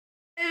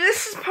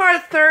this is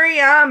part 3.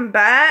 I'm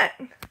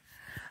back.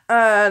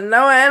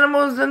 No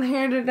animals in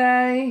here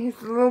today.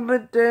 It's a little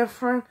bit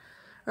different.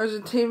 There's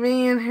a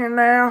TV in here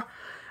now,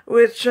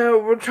 which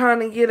we're trying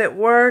to get it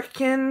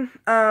working.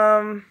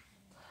 We're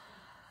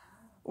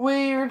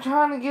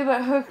trying to get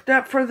it hooked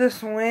up for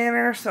this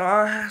winter, so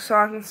I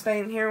can stay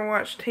in here and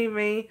watch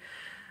TV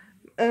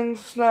and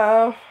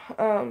stuff.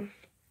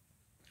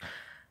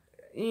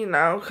 You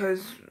know,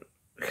 cause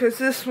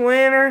this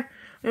winter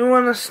we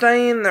want to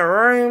stay in the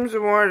rooms. We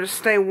want to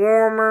stay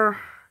warmer.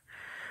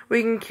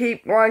 We can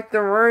keep, like,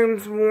 the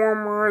rooms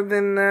warmer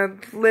than the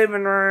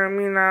living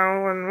room, you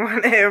know, and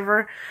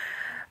whatever.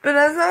 But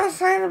as I was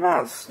saying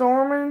about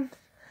Stormy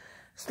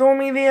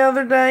the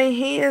other day,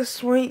 he is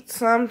sweet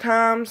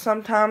sometimes.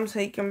 Sometimes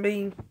he can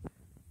be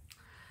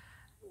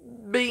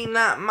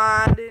not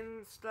minded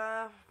and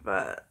stuff.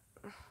 But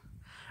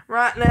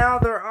right now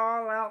they're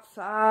all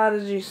outside,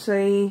 as you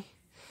see.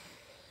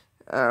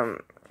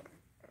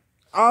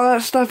 All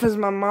that stuff is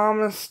my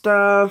mama's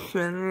stuff,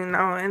 and, you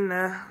know, in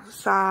the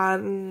side,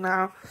 and, you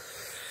know,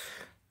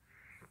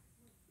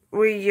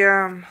 we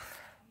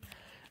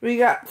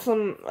got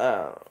some,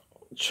 I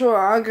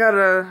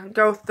gotta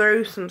go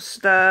through some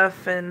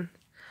stuff, and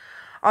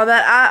all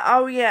that.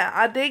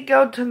 I did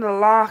go to the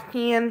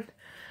lock-in,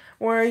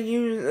 where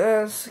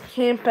you,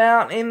 camp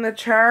out in the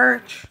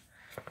church.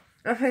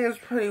 I think it's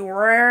pretty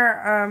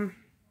rare.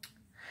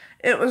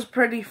 It was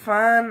pretty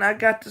fun. I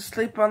got to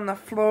sleep on the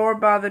floor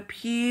by the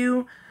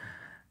pew,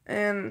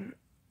 and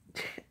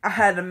I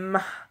had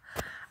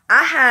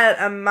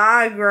a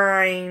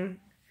migraine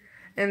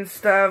and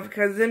stuff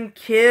because them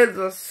kids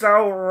are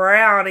so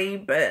rowdy.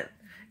 But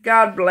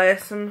God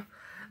bless them.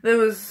 They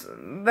was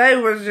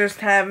just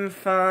having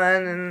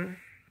fun and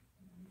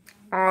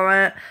all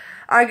that.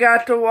 I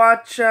got to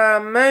watch a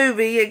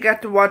movie. I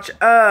got to watch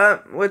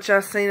Up, which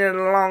I seen it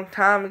a long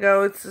time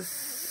ago. It's a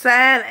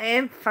sad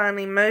and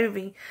funny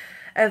movie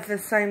at the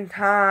same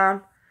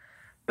time.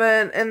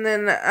 And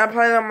then I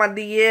played on my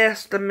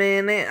DS a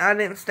minute. I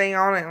didn't stay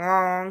on it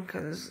long,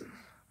 and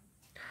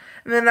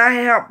then I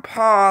helped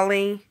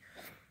Polly.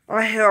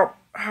 I helped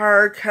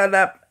her cut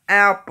up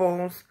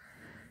apples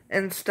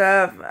and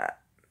stuff,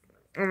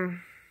 and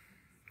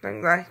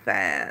things like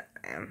that.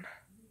 And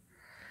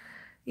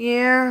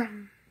yeah,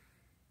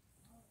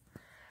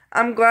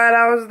 I'm glad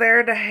I was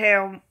there to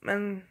help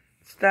and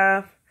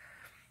stuff.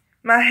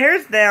 My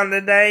hair's down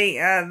today.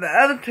 The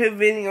other 2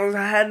 videos,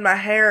 I had my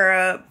hair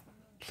up.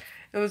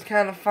 It was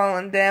kind of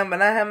falling down,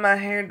 but I had my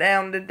hair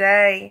down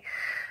today.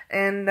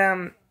 And,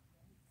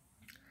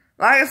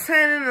 like I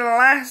said in the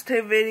last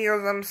 2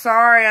 videos, I'm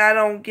sorry I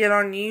don't get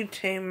on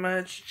YouTube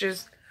much.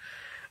 Just,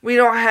 we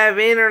don't have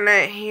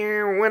internet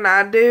here. When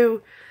I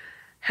do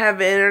have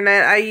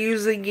internet, I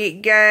usually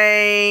get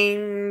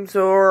games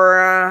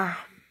or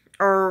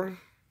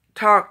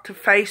talk to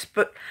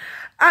Facebook.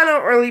 I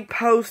don't really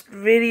post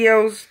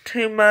videos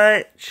too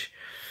much,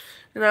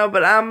 you know,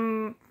 but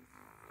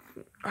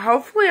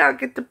hopefully I'll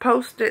get to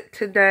post it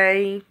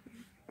today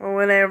or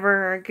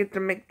whenever I get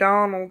to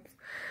McDonald's.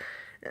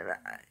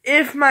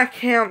 If my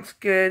count's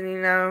good,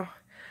 you know.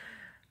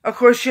 Of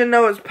course, you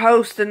know it's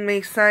posting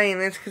me saying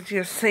this because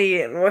you'll see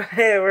it and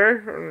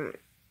whatever.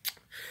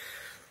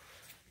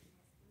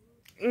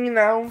 You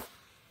know.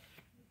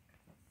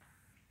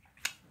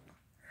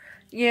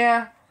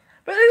 Yeah.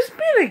 But it's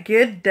been a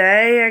good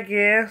day, I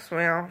guess.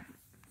 Well,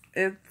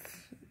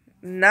 it's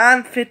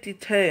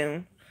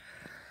 9:52.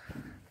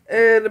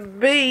 It'll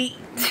be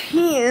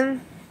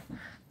 10.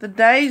 The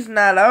day's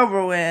not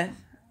over with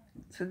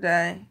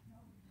today.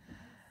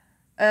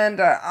 And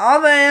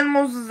all the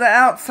animals is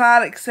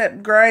outside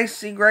except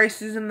Gracie.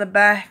 Gracie's in the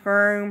back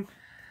room.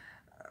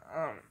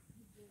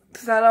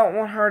 Because I don't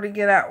want her to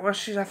get out. Well,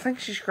 I think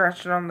she's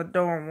scratching on the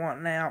door and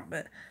wanting out.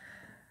 But,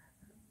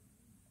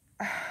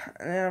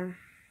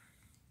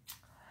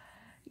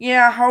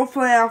 yeah,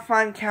 hopefully I'll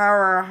find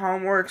Kyra a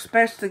home. We're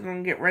especially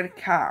going to get rid of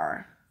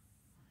Kyra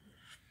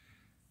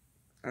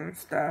and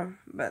stuff.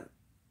 But,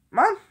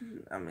 if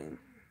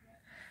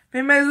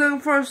anybody's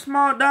looking for a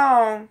small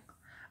dog,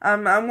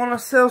 I'm going to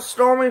sell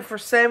Stormy for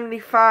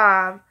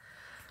 $75.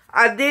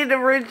 I did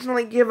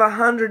originally give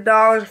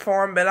 $100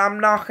 for him, but I'm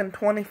knocking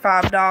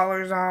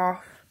 $25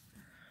 off.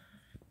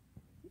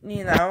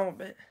 You know,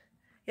 but,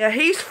 yeah,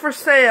 he's for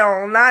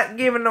sale. Not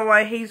giving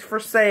away, he's for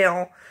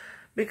sale.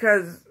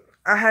 Because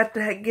I had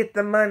to get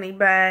the money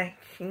back,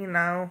 you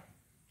know.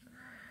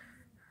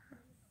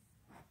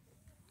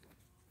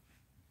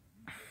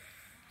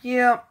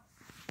 Yep.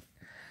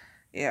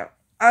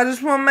 I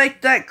just want to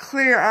make that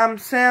clear. I'm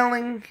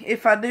selling,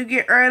 if I do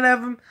get rid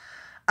of him,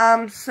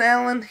 I'm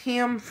selling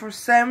him for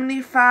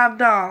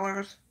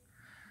 $75.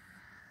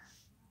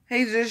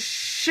 He's a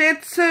Shih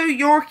Tzu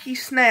Yorkie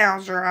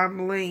Schnauzer, I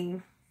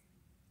believe.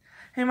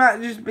 He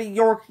might just be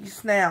Yorkie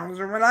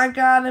Schnauzer. When I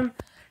got him,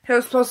 he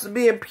was supposed to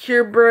be a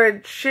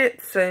purebred Shih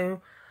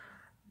Tzu,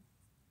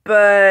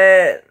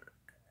 but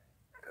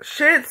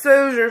Shih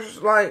Tzus are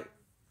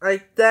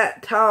like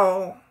that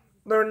tall.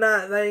 They're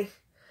not.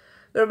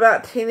 They're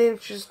about 10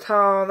 inches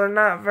tall. They're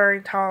not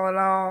very tall at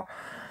all.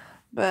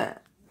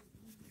 But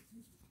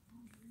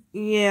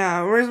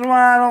yeah, reason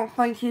why I don't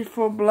think he's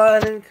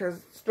full-blooded,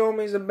 because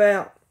Stormy's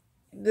about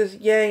this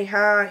yay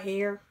high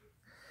here.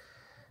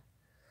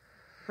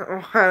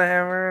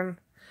 Whatever.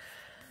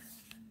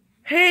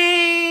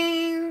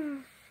 He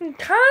kind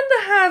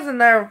of has a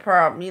nerve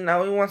problem, you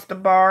know. He wants to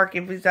bark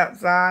if he's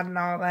outside and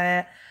all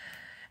that.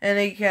 And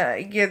he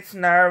gets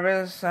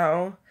nervous,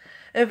 so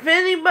if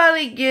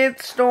anybody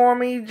gets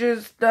Stormy,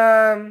 just,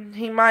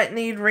 he might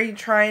need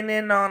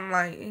retraining on,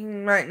 like, he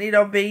might need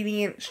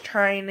obedience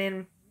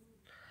training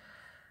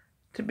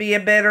to be a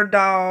better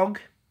dog.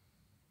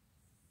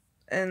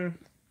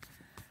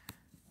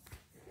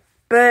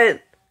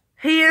 But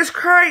he is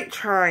crate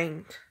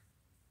trained.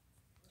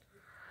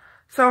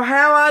 So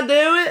how I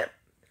do it,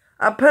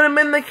 I put him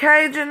in the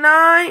cage at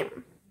night.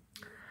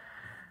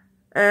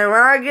 And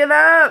when I get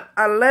up,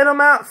 I let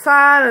them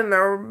outside, and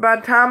by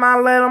the time I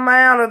let them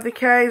out of the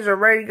cage, they're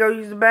ready to go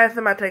use the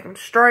bathroom. I take them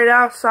straight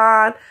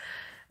outside,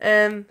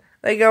 and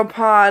they go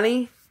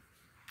potty.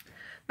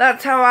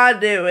 That's how I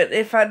do it.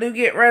 If I do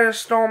get rid of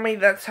Stormy,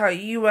 that's how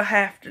you will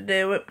have to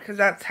do it, because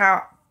that's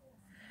how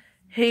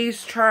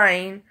he's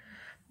trained.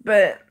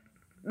 But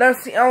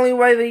that's the only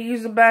way they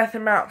use the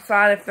bathroom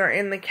outside, if they're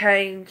in the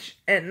cage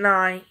at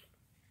night.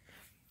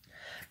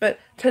 But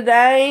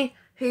today,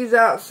 he's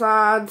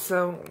outside,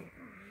 so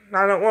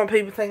I don't want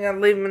people thinking I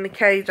leave him in the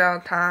cage all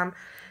the time.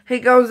 He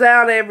goes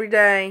out every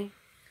day.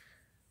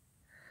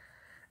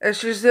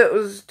 It's just it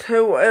was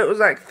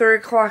like 3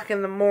 o'clock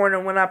in the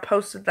morning when I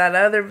posted that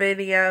other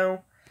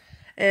video,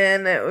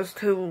 and it was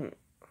too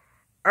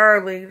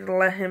early to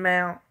let him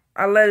out.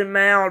 I let him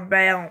out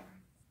about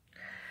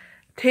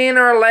 10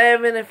 or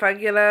 11 if I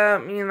get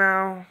up, you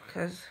know,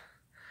 because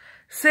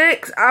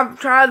 6, I've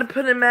tried to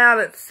put him out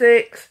at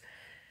 6.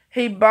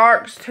 He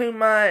barks too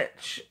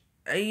much.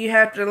 You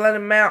have to let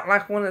him out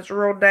like when it's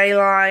real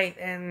daylight,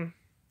 and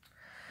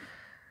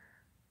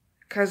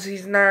because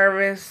he's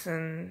nervous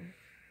and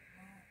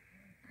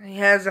he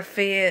has a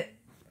fit.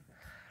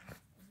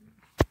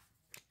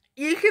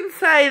 You can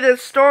say that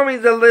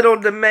Stormy's a little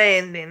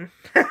demanding.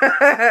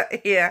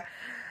 Yeah.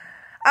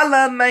 I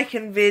love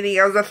making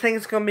videos. I think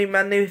it's going to be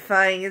my new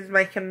thing, is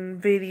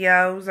making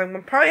videos. I'm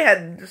going to probably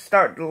have to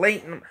start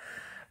deleting them.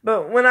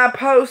 But when I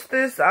post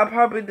this, I'll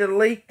probably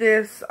delete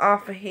this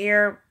off of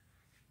here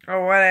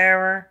or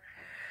whatever.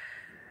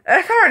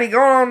 That's already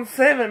gone on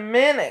 7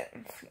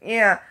 minutes.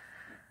 Yeah.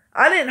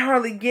 I didn't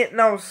hardly get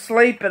no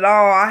sleep at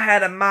all. I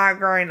had a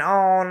migraine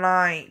all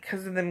night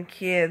because of them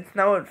kids.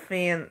 No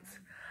offense.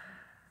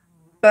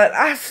 But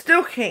I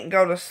still can't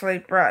go to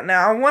sleep right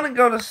now. I want to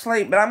go to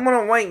sleep, but I'm going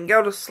to wait and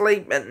go to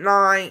sleep at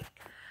night.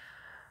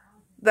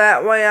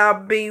 That way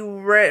I'll be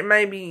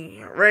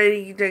maybe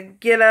ready to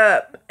get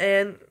up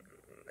and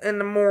in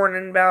the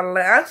morning about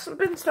 11. I've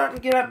been starting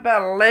to get up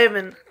about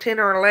 10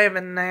 or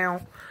 11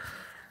 now.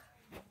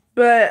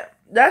 But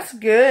that's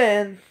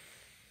good.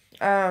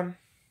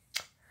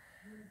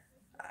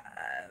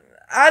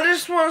 I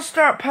just want to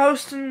start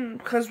posting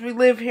because we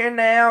live here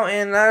now,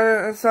 and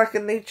it's like a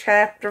new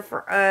chapter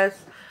for us.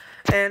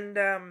 And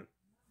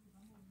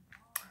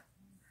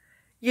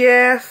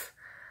yes,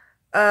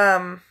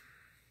 I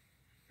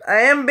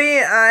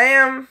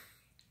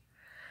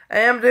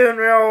am doing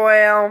real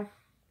well,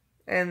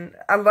 and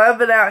I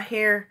love it out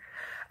here.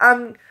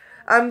 I'm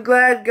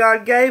glad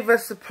God gave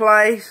us a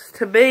place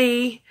to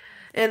be,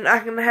 and I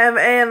can have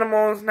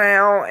animals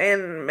now.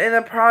 And in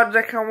a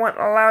project, I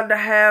wasn't allowed to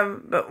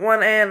have but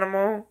one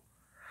animal,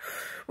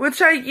 which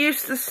I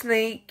used to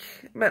sneak,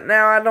 but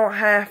now I don't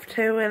have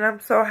to, and I'm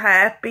so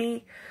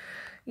happy.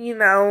 You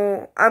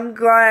know, I'm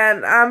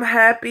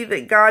happy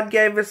that God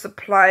gave us a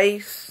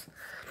place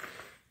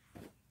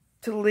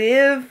to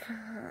live.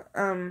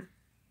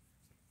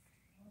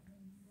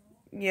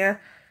 Yeah.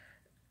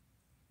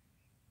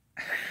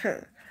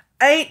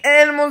 8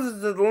 animals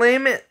is the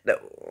limit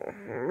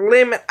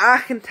I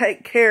can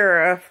take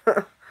care of.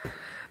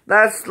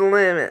 That's the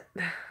limit.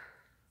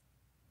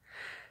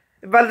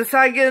 If I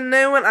decide to get a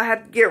new one, I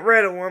have to get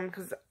rid of one,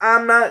 because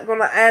I'm not going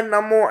to add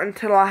no more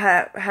until I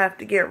have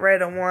to get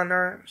rid of one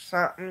or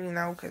something, you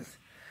know, because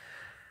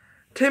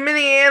too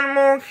many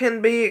animals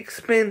can be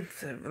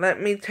expensive.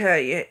 Let me tell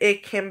you,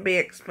 it can be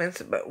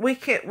expensive, but we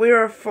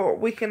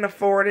can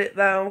afford it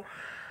though.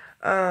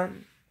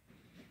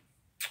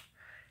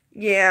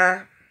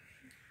 Yeah.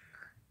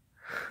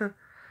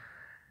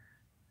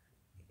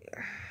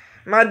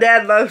 My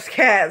dad loves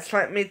cats,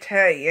 let me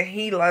tell you.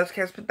 He loves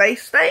cats, but they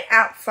stay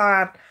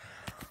outside.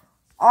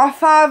 All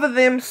 5 of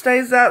them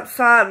stays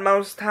outside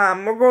most of the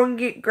time. We're going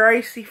to get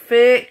Gracie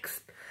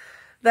fixed.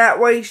 That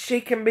way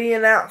she can be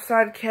an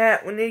outside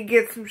cat. We need to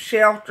get some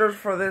shelters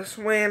for this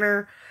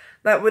winter.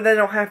 That way they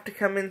don't have to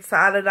come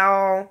inside at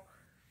all.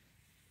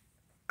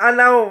 I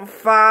know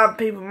 5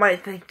 people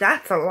might think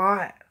that's a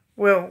lot.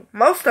 Well,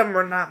 most of them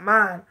are not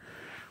mine.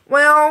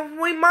 Well,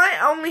 we might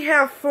only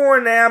have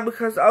 4 now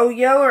because Old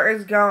Yeller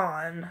is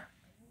gone.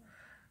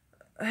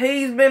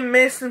 He's been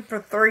missing for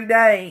 3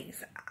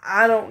 days.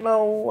 I don't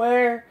know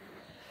where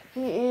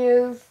he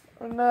is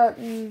or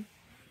nothing.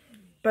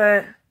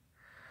 But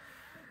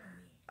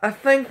I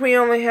think we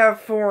only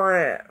have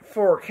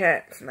four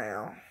cats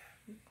now.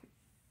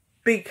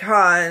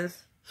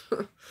 Because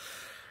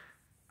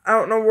I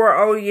don't know where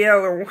Old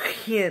Yeller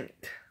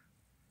went.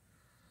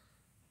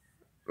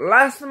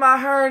 Last time I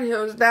heard, he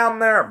was down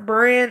there at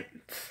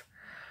Brent's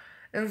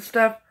and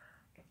stuff.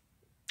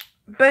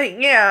 But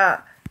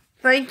yeah,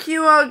 thank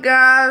you all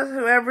guys.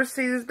 Whoever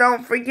sees,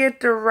 don't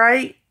forget to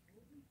rate,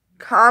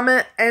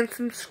 comment, and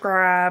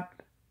subscribe.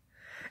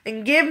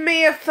 And give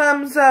me a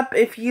thumbs up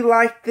if you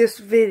like this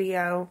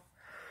video.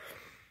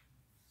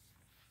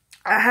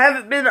 I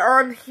haven't been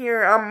on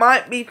here. I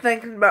might be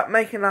thinking about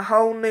making a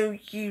whole new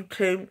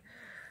YouTube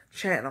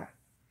channel.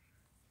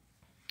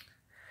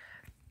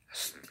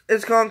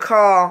 It's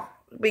gonna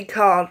be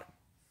called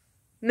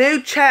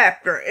New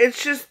Chapter.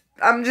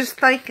 I'm just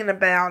thinking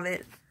about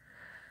it.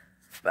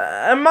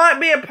 But it might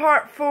be a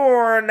part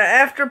 4, and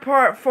after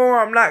part 4,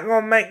 I'm not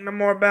gonna make no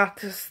more about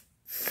this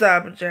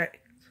subject.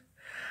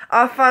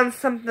 I'll find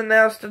something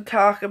else to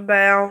talk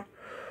about,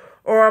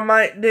 or I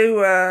might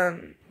do a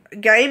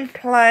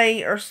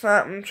gameplay or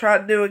something. Try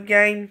to do a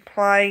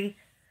gameplay.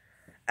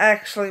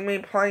 Actually, me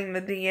playing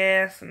the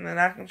DS, and then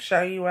I can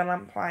show you what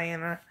I'm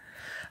playing.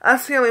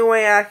 That's the only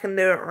way I can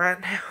do it right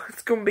now.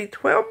 It's gonna be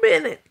 12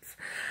 minutes.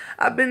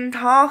 I've been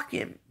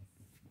talking.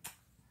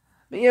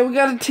 But yeah, we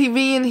got a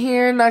TV in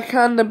here, and I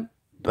kind of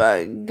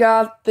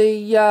got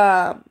the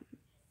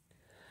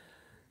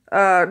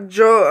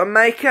a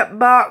makeup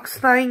box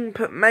thing,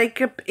 put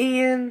makeup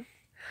in.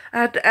 I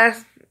had to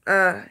ask,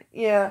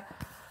 yeah.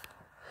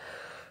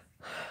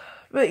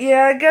 But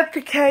yeah, I got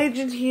the cage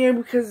in here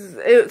because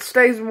it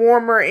stays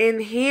warmer in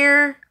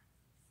here.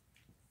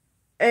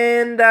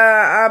 And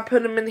I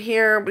put them in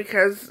here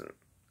because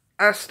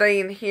I stay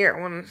in here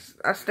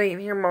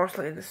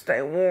mostly to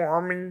stay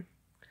warm, and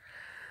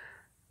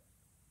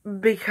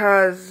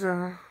because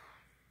I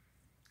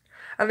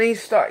need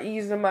to start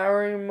using my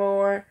room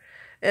more,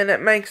 and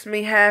it makes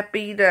me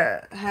happy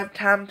to have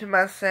time to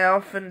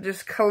myself and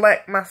just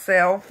collect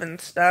myself and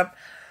stuff.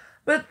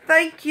 But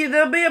thank you.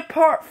 There'll be a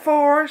part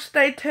 4.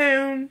 Stay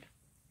tuned,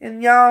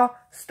 and y'all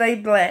stay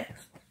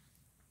blessed.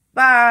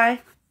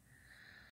 Bye.